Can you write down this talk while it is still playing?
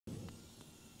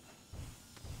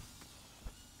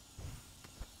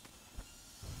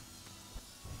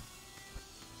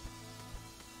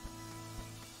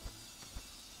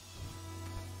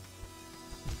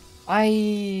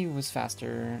I was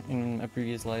faster in a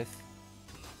previous life.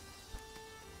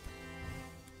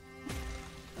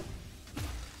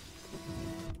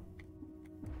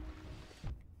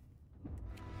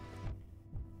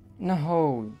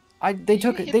 No, they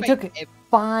took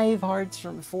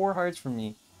 4 hearts from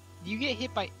me. You get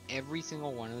hit by every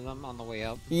single one of them on the way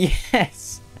up.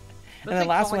 Yes, and the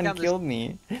last one killed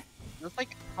me. That's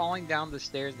like falling down the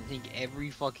stairs and take every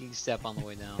fucking step on the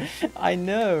way down. I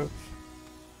know.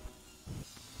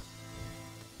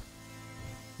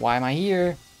 Why am I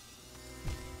here?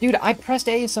 Dude, I pressed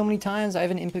A so many times, I have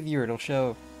an imp viewer, it'll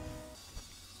show.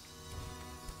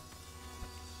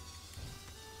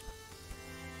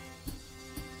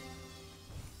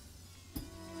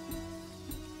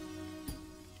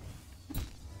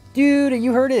 Dude,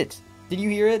 you heard it! Did you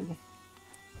hear it?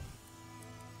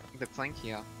 The clink,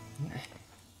 yeah.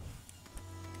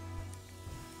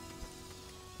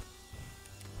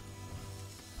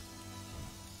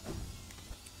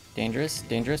 Dangerous,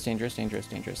 dangerous, dangerous, dangerous,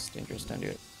 dangerous, dangerous, don't do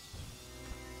it.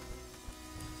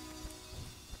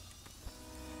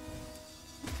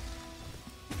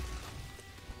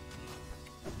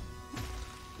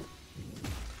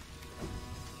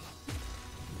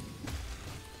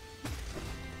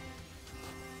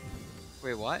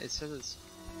 Wait, what? It says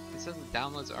the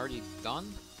download's already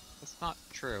done? That's not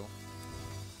true.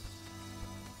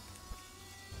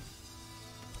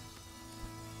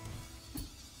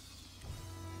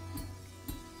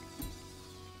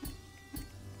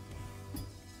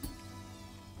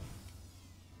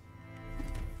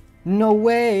 No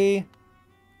way!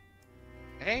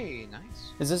 Hey,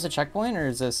 nice. Is this a checkpoint or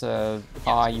is this a...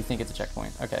 Ah, you think it's a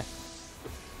checkpoint. Okay.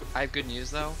 I have good news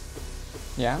though.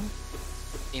 Yeah?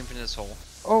 Infinite Soul.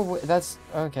 Oh, that's...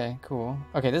 Okay, cool.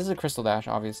 Okay, this is a Crystal Dash,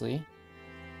 obviously.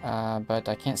 But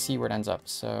I can't see where it ends up,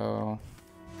 so...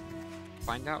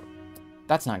 Find out.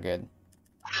 That's not good.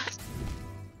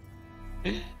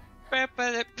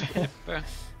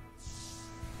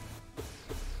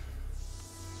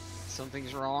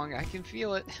 Something's wrong. I can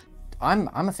feel it. I'm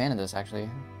a fan of this, actually.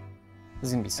 This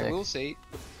is gonna be sick. I will say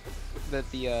that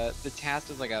the task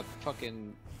is like a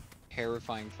fucking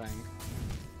terrifying thing.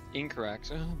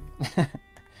 Incorrect.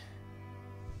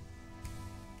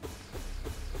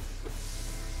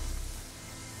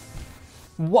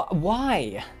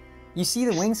 Why? You see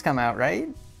the wings come out, right?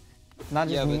 Not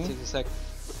just me? But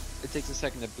it takes a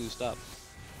second to boost up.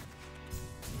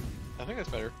 I think that's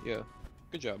better. Yeah.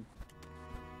 Good job.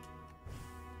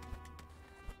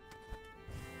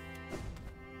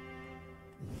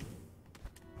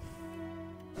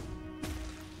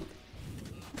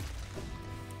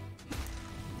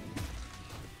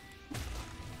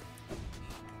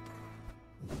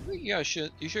 Yeah, you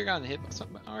should have gotten hit by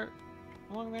something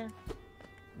along there.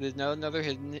 There's another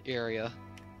hidden area.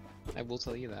 I will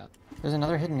tell you that. There's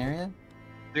another hidden area?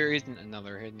 There isn't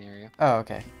another hidden area. Oh,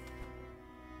 okay.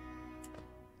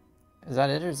 Is that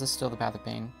it, or is this still the Path of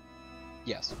Pain?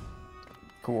 Yes.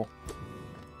 Cool.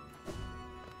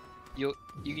 You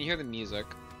can hear the music.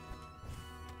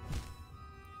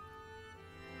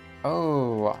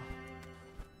 Oh.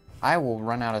 I will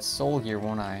run out of soul here,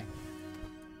 won't I?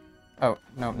 Oh,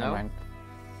 no, never mind.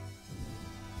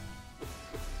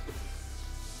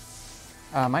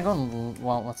 Am I going...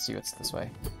 Well, let's see what's this way.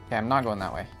 Okay, I'm not going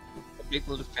that way. A big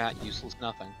load of fat, useless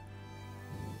nothing.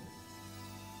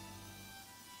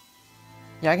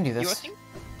 Yeah, I can do this.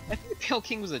 I think the Pale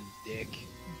King was a dick.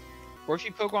 Or if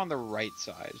you poke on the right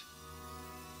side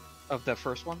of the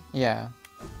first one. Yeah.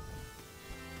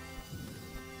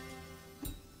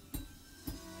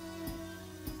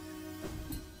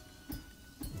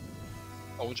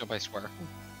 Oh, jump, I swear.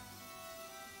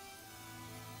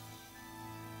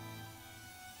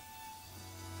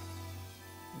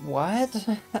 What?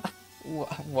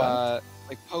 What?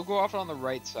 Like, pogo off on the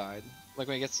right side. Like,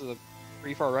 when it gets to the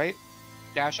pretty far right.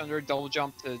 Dash under, double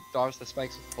jump to dodge the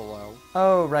spikes below.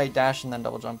 Oh, right, dash and then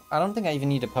double jump. I don't think I even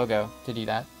need a pogo to do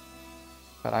that.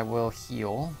 But I will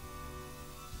heal.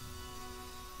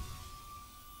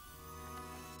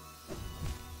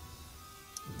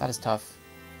 That is tough.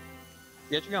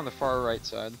 You have to be on the far right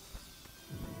side.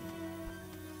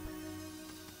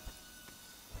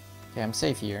 Okay, I'm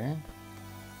safe here.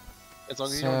 As long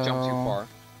as you don't jump too far.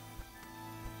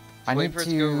 I need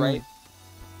to go right,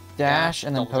 dash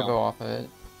and then pogo off of it.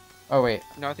 Oh, wait.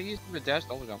 No, I think you should dash,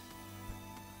 double jump.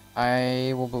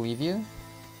 I will believe you.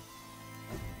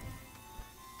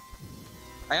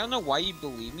 I don't know why you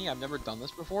believe me. I've never done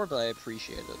this before, but I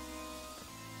appreciate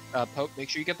it. Make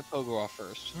sure you get the pogo off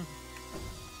first.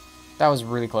 That was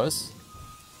really close.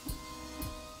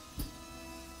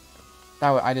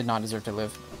 I did not deserve to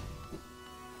live.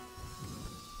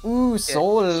 Ooh,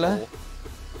 soul. Soul.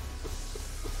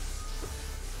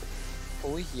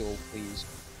 Fully heal, please.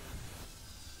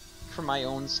 For my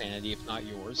own sanity, if not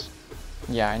yours.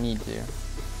 Yeah, I need to.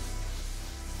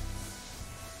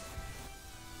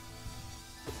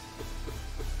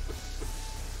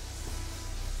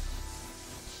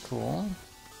 Cool.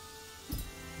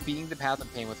 Beating the path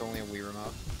of pain with only a Wii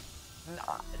remote.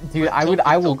 Dude, With I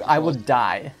tilt will controls.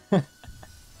 die.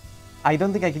 I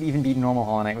don't think I could even beat normal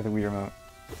Hollow Knight with a Wii remote.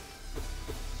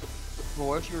 But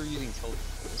what if you were using tilt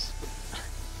controls?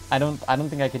 I don't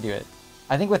think I could do it.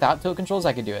 I think without tilt controls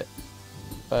I could do it.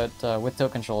 But with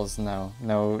tilt controls, no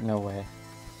way.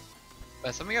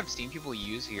 Something I've seen people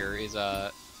use here is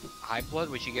Hive Blood,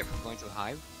 which you get from going to the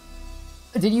Hive.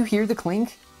 Did you hear the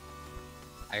clink?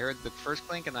 I heard the first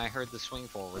clink, and I heard the swing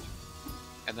forward.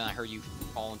 And then I heard you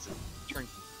fall into turn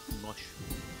to mush.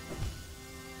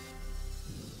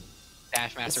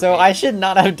 Dash Master. So Pain. I should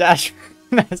not have Dash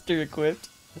Master equipped.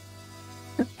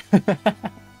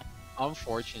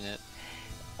 Unfortunate.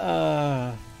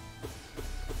 Uh,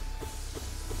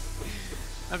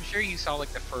 I'm sure you saw like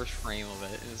the first frame of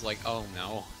it, and it was like, oh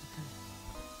no.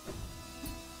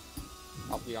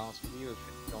 I'll be honest with you, if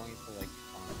it's going to like,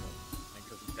 I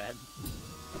go to bed.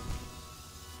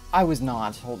 I was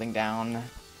not holding down.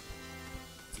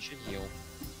 You should heal.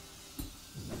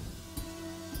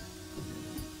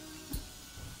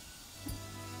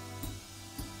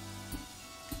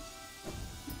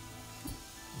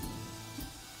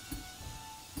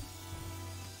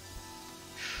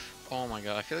 Oh my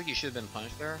god, I feel like you should have been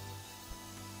punished there.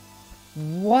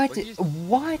 What? What did you-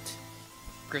 What?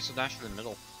 Crystal Dash to the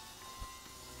middle.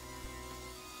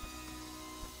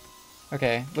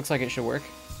 Okay, looks like it should work.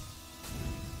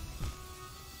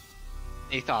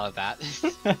 They thought of that.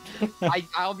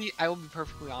 I will be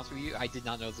perfectly honest with you. I did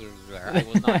not know that it was there. I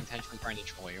was not intentionally trying to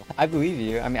troll you. I believe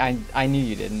you. I mean, I knew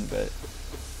you didn't, but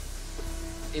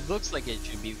It looks like it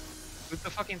should be. With the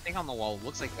fucking thing on the wall, it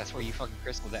looks like that's where you fucking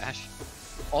Crystal Dash.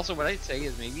 Also, what I'd say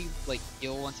is maybe like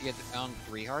heal once you get down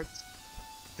 3 hearts,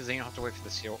 because then you don't have to wait for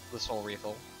the soul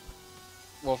refill.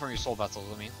 Well, from your soul vessels,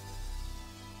 I mean.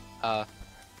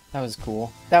 that was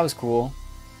cool. That was cool.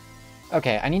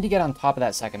 Okay, I need to get on top of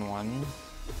that second one,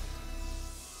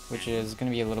 which is gonna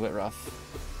be a little bit rough.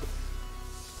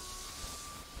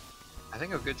 I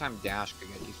think a good time dash could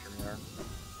get you through there,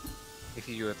 if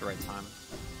you do it at the right time.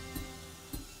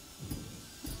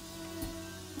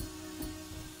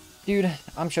 Dude,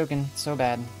 I'm choking so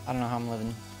bad. I don't know how I'm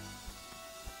living.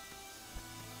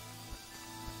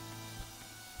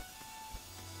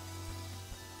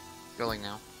 Going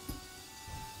now.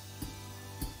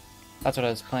 That's what I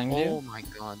was planning to do. Oh my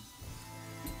god.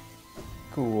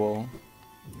 Cool.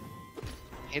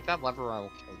 Hit that lever or I will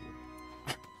kill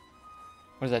you.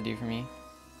 What does that do for me?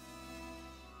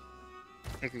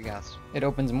 Take a guess. It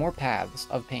opens more paths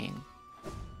of pain.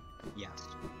 Yes.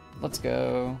 Let's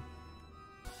go.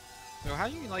 So how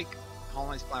do you like Hollow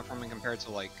Knight's platforming compared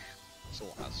to like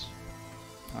Celeste?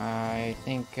 I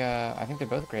think they're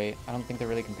both great. I don't think they're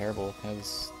really comparable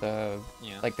because Yeah.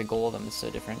 like the goal of them is so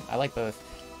different. I like both.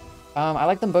 I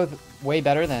like them both way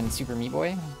better than Super Meat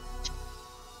Boy.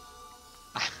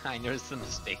 I noticed the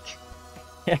mistake.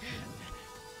 Yeah.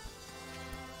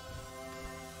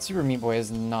 Super Meat Boy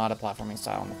is not a platforming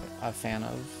style I'm a fan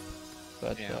of,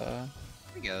 but Yeah.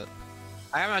 I get it.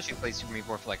 I haven't actually played Super Meat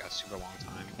Boy for like a super long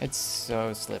time. it's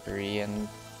so slippery and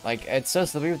like it's so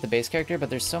slippery with the base character, but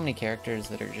there's so many characters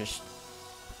that are just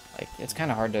like it's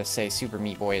kind of hard to say Super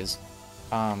Meat Boy is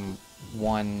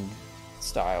one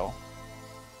style.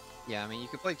 Yeah, I mean you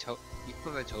could play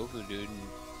Tofu, dude, and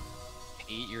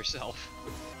eat yourself.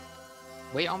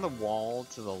 Wait on the wall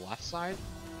to the left side.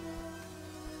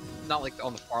 Not like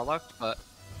on the far left, but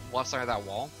left side of that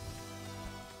wall.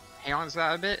 Hang on to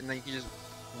that a bit, and then you can just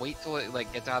wait till it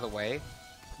like gets out of the way.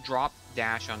 Drop,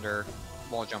 dash under,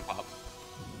 wall jump up.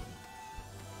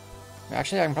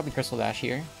 Actually, I can probably Crystal Dash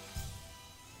here.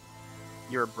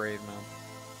 You're a brave man.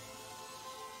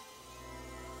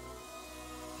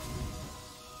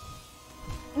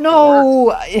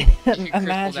 No! If you Crystal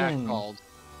Dash Imagine. called,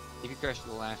 if you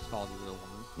Crystal Dash called, you would have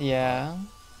won. Yeah.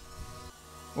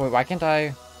 Wait, why can't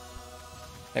I?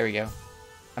 There we go.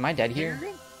 Am I dead Yeah, here?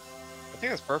 you're good. I think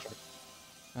that's perfect.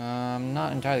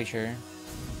 Not entirely sure.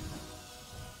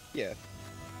 Yeah.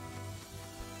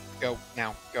 Go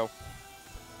now. Go.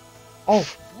 Oh,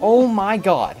 oh my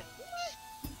god.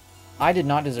 I did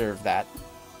not deserve that.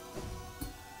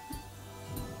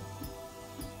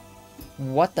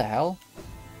 What the hell?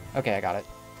 Okay, I got it.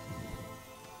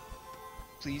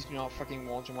 Please do not fucking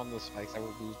wall jump on those spikes. I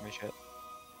will lose my shit.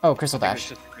 Oh, Crystal I think it's Dash.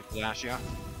 just a Crystal Dash, yeah.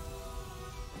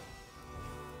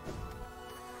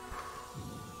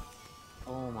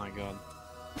 Oh my god.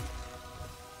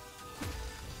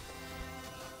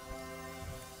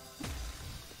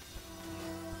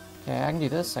 Okay, I can do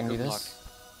this. I can do Good this. luck.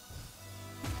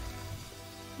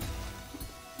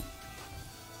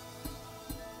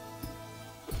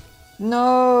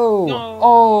 No! No!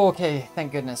 Oh, okay.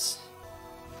 Thank goodness.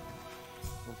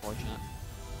 Unfortunate.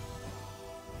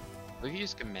 What if you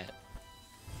just commit?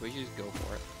 What if you just go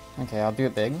for it? Okay, I'll do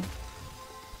it big.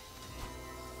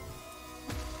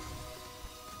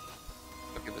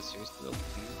 Okay, but seriously, though,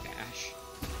 please dash.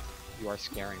 You are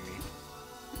scaring me.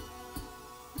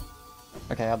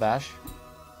 Okay, I'll dash.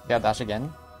 Yeah, I'll dash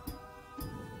again.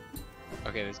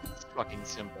 Okay, this is fucking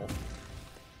simple.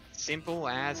 Simple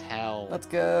as hell. Let's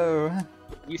go.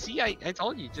 You see, I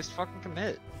told you, just fucking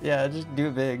commit. Yeah, just do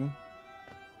it big.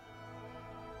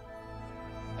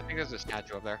 I think there's a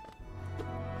statue up there.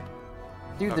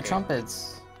 Dude, the Okay.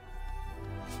 trumpets.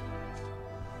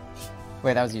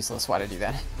 Wait, that was useless. Why did I do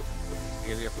that?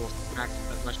 Give you a full smack,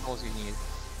 as much gold as you need.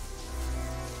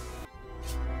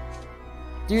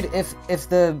 Dude, if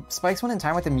the spikes went in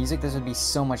time with the music, this would be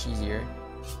so much easier.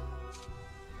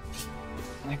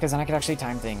 Because then I could actually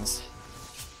time things.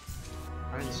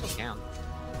 I mean, you still can.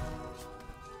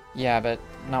 Yeah, but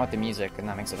not with the music, and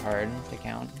that makes it hard to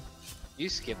count. You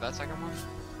skip that second one?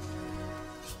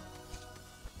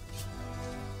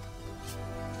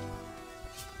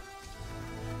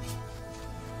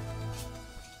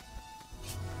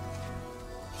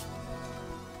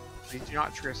 Please do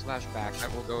not trigger slash back.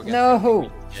 That will go against No!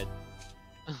 everything we did.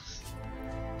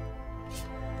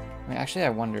 I mean, actually, I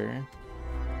wonder.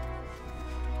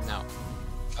 No.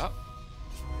 Oh,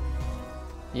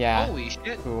 Yeah. holy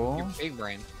shit! Cool. You're big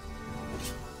brain.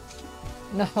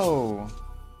 No.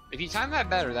 If you time that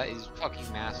better, that is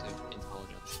fucking massive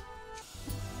intelligence.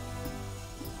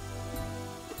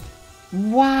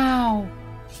 Wow.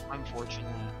 Unfortunate.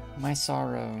 My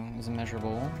sorrow is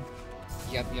immeasurable.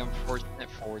 You got the unfortunate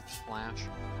forward splash.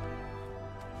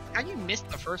 How you missed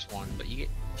the first one, but you get...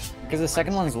 Because the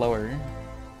second one's lower.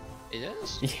 It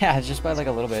is? Yeah, it's just by like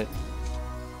a little bit.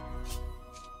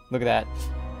 Look at that.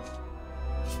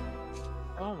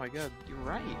 Oh my god, you're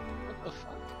right. What the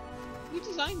fuck? You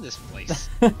designed this place.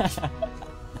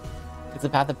 It's a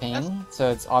path of pain, so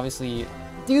it's obviously...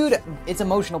 Dude, it's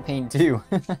emotional pain too.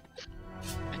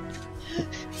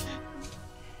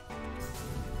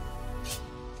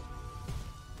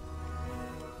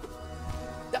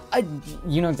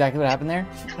 You know exactly what happened there?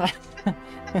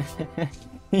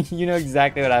 You know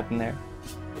exactly what happened there.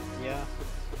 Yeah.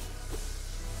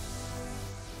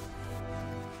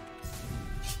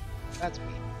 That's me.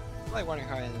 I'm like wondering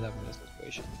how I ended up in this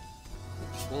situation.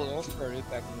 Well, it all started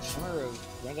back in the summer of...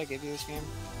 When did I give you this game?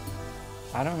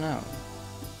 I don't know.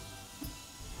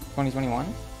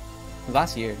 2021?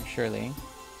 Last year, surely.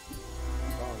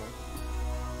 Probably.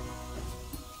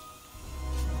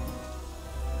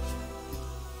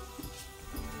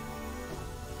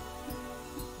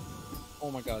 Oh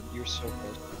my god, you're so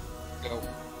close. Go.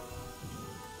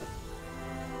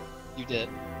 You did.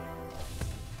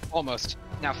 Almost.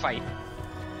 Now fight.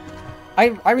 I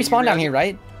respawned down realize- here,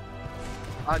 right?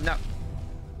 No.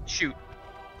 Shoot.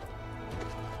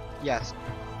 Yes.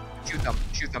 Shoot them.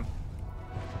 Shoot them.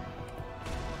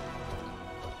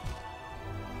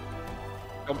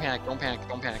 Don't panic. Don't panic.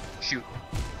 Don't panic. Shoot.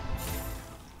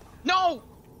 No!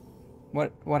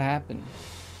 What happened?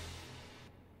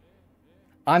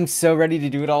 I'm so ready to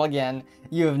do it all again.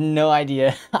 You have no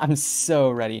idea. I'm so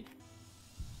ready.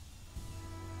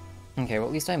 Okay, well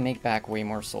at least I make back way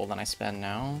more soul than I spend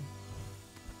now.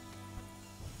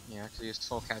 Yeah, because you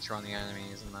soul catcher on the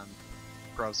enemies and then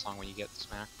grub song when you get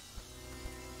smacked.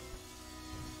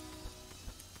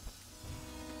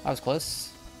 I was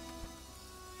close.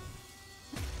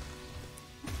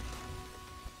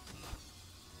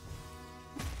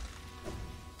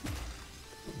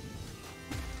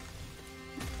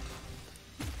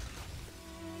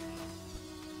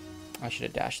 I should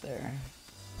have dashed there.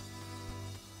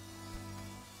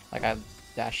 Like I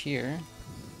dash here.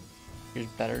 Here's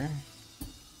better.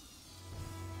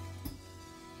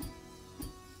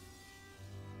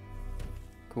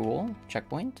 Cool.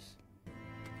 Checkpoint.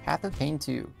 Path of Pain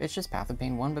 2. It's just Path of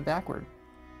Pain 1 but backward.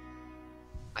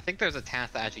 I think there's a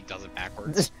task that actually does it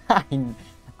backwards. I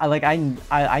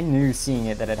knew seeing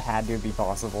it that it had to be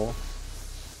possible.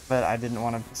 But I didn't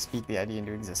want to speak the idea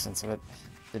into existence of it.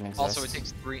 Didn't exist. Also, it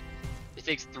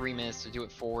takes 3 minutes to do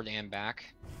it forward and back.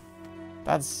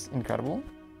 That's incredible.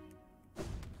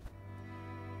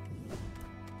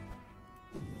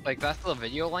 Like, that's the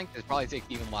video length, it probably takes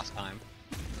even less time.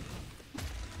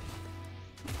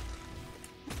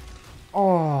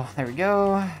 Oh, there we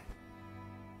go.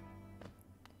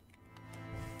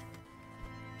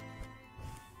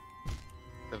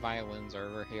 The violins are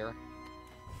over here.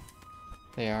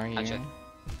 They are here. Actually,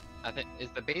 I think is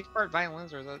the bass part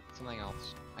violins or is that something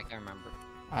else? I can't remember.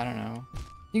 I don't know.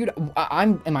 Dude,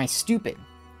 am I stupid?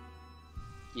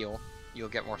 Heal. You'll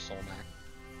get more soul back.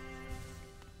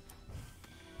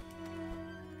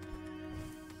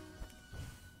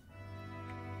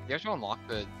 You have to unlock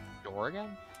the door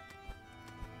again?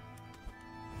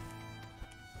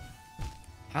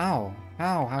 How?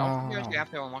 How? I don't think you How? actually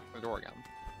have to unlock the door again.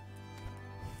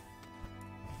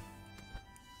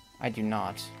 I do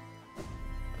not.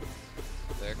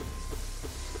 There.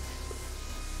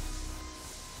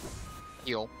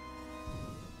 Heal.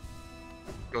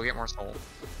 Go get more soul.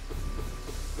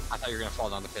 I thought you were gonna fall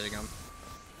down the pit again.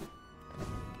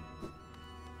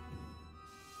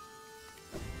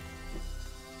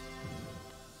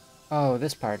 Oh,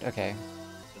 this part. Okay.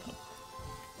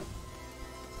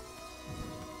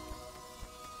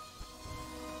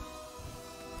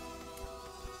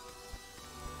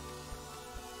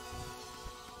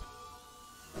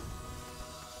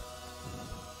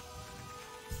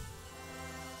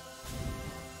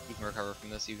 You can recover from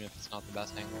this even if it's not the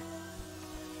best angle.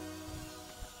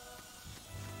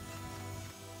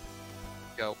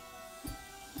 Go.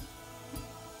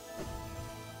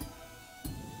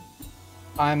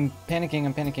 I'm panicking.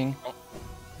 I'm panicking. Oh.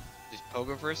 Just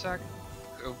pogo for a sec.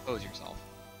 Go pose yourself.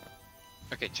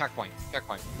 Okay, checkpoint.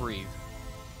 Checkpoint. Breathe.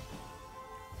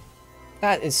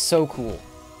 That is so cool.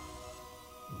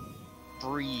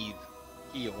 Breathe.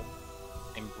 Heal.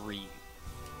 And breathe.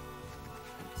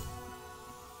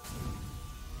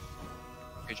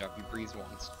 Good job. You breathed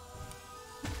once.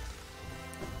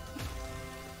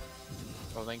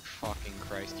 Oh, thank fucking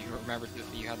Christ. You remembered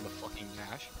that you had the fucking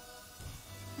dash?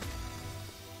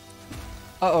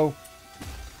 Uh-oh.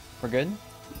 We're good?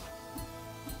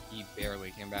 He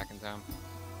barely came back in time.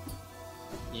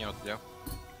 You know what to do.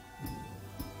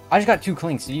 I just got 2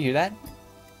 clinks. Did you hear that?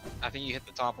 I think you hit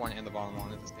the top one and the bottom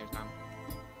one at the same time.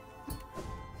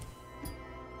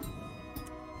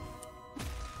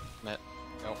 Met.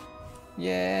 Nope.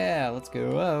 Yeah, let's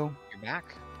go. Oh. You're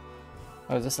back.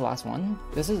 Oh, is this the last one?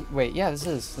 This is... Wait, yeah, this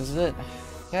is it.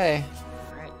 Okay.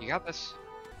 Alright, you got this.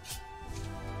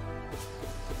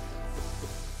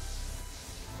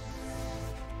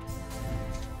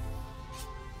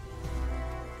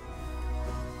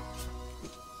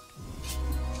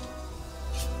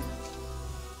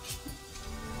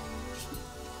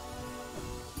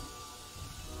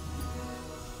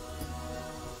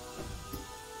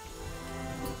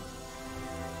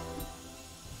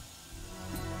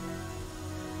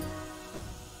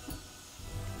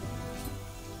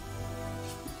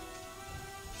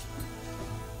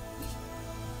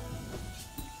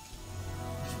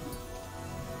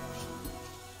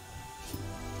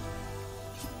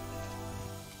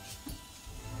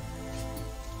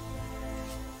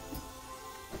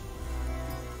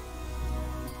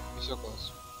 You're so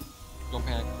close. Don't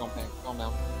panic, don't panic, calm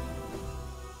down.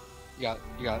 You got it,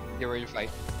 you got it. Get ready to fight.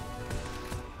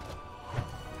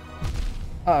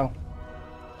 Uh-oh.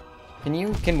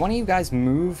 Can one of you guys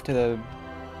move to the...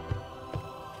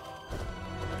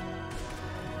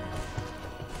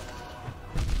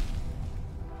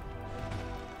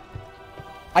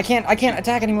 I can't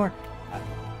attack anymore.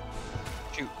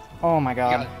 Shoot. Oh my You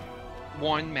god. got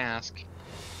one mask.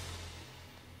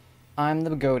 I'm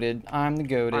the goated. I'm the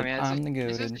goated. Oh, man, I'm the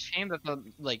it's just a goated. shame that the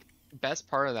best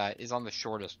part of that is on the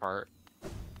shortest part.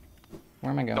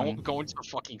 Where am I going? Don't go into the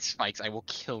fucking spikes. I will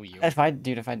kill you. If I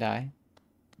die.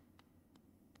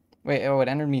 Wait, oh, it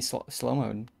entered me slow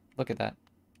mode. Look at that.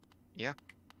 Yeah.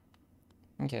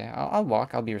 Okay, I'll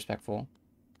walk. I'll be respectful.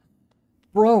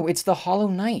 Bro, it's the Hollow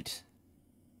Knight.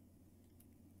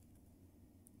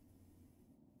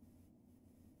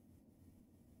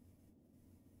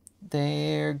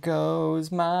 There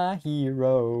goes my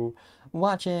hero.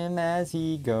 Watch him as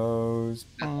he goes.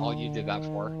 That's all you did that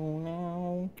for. Oh,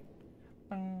 no.